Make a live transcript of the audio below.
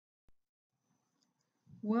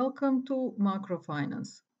Welcome to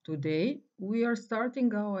Macrofinance. Today, we are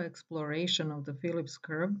starting our exploration of the Phillips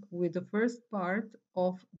curve with the first part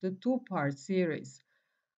of the two-part series.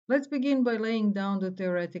 Let's begin by laying down the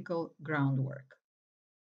theoretical groundwork.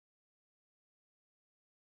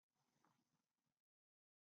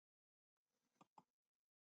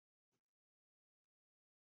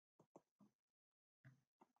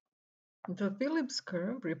 The Phillips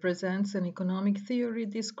curve represents an economic theory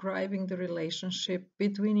describing the relationship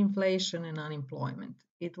between inflation and unemployment.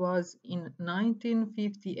 It was in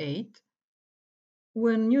 1958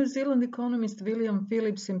 when New Zealand economist William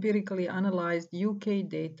Phillips empirically analyzed UK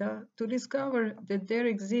data to discover that there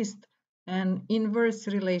exists an inverse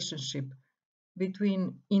relationship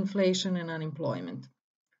between inflation and unemployment.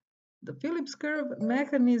 The Phillips curve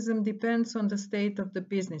mechanism depends on the state of the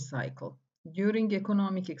business cycle. During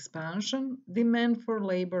economic expansion, demand for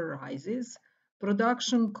labor rises,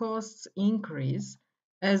 production costs increase,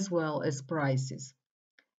 as well as prices.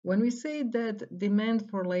 When we say that demand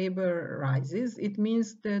for labor rises, it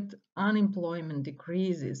means that unemployment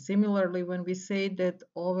decreases. Similarly, when we say that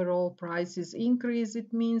overall prices increase,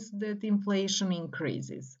 it means that inflation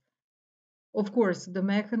increases. Of course, the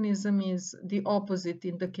mechanism is the opposite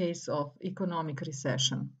in the case of economic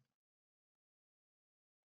recession.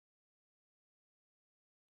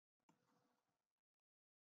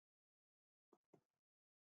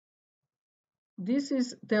 This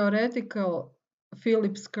is theoretical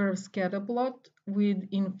Phillips curve scatter plot with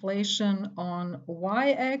inflation on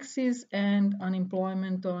y-axis and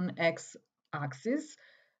unemployment on x-axis.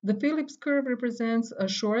 The Phillips curve represents a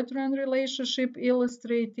short-run relationship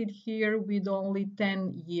illustrated here with only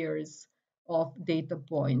 10 years of data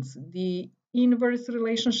points. The inverse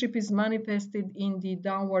relationship is manifested in the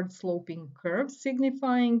downward sloping curve,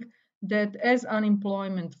 signifying that as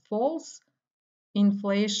unemployment falls,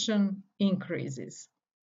 inflation increases.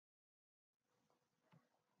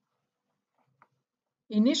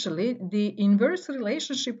 Initially, the inverse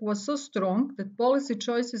relationship was so strong that policy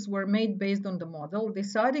choices were made based on the model,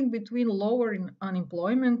 deciding between lower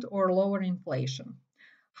unemployment or lower inflation.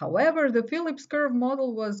 However, the Phillips curve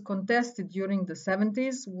model was contested during the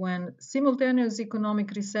 70s when simultaneous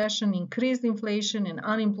economic recession, increased inflation, and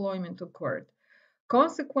unemployment occurred.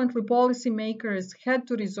 Consequently, policymakers had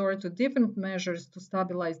to resort to different measures to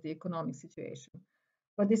stabilize the economic situation.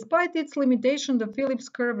 But despite its limitation, the Phillips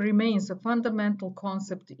curve remains a fundamental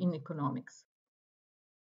concept in economics.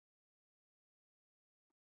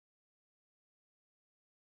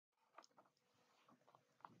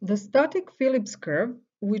 The static Phillips curve,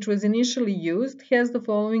 which was initially used, has the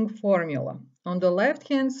following formula. On the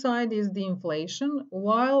left-hand side is the inflation,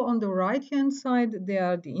 while on the right-hand side they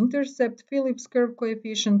are the intercept, Phillips curve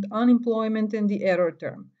coefficient, unemployment, and the error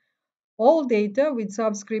term. All data with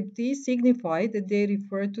subscript T signify that they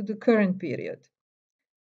refer to the current period.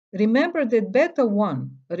 Remember that beta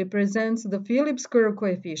 1 represents the Phillips curve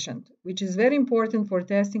coefficient, which is very important for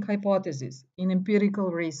testing hypotheses in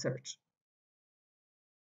empirical research.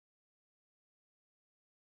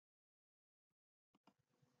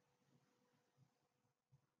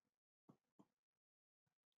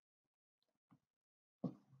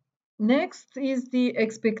 Next is the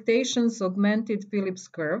expectations augmented Phillips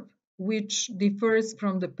curve, which differs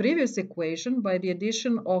from the previous equation by the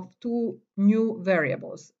addition of two new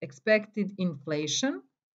variables, expected inflation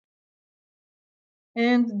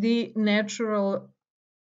and the natural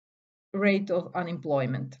rate of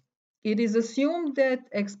unemployment. It is assumed that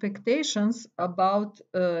expectations about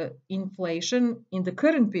inflation in the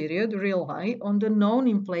current period rely on the known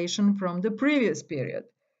inflation from the previous period.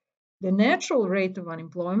 The natural rate of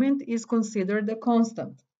unemployment is considered a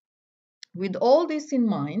constant. With all this in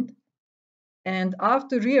mind, and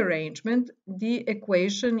after rearrangement, the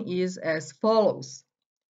equation is as follows.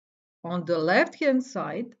 On the left-hand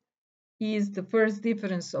side is the first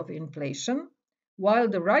difference of inflation, while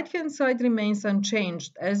the right-hand side remains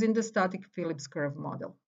unchanged, as in the static Phillips curve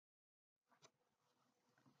model.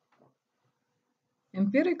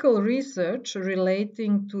 Empirical research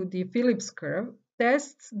relating to the Phillips curve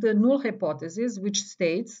tests the null hypothesis, which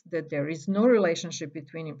states that there is no relationship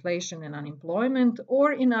between inflation and unemployment,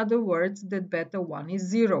 or in other words, that beta 1 is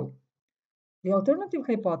 0. The alternative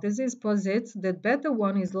hypothesis posits that beta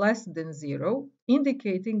 1 is less than 0,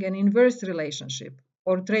 indicating an inverse relationship,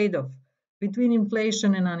 or trade-off, between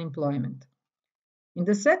inflation and unemployment. In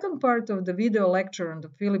the second part of the video lecture on the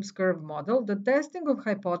Phillips curve model, the testing of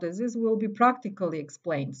hypotheses will be practically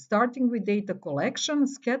explained, starting with data collection,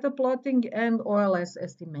 scatter plotting, and OLS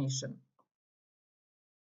estimation.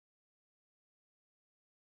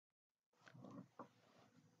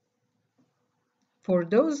 For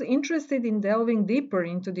those interested in delving deeper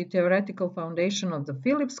into the theoretical foundation of the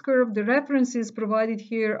Phillips curve, the references provided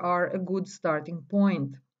here are a good starting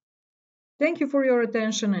point. Thank you for your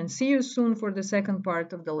attention and see you soon for the second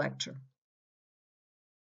part of the lecture.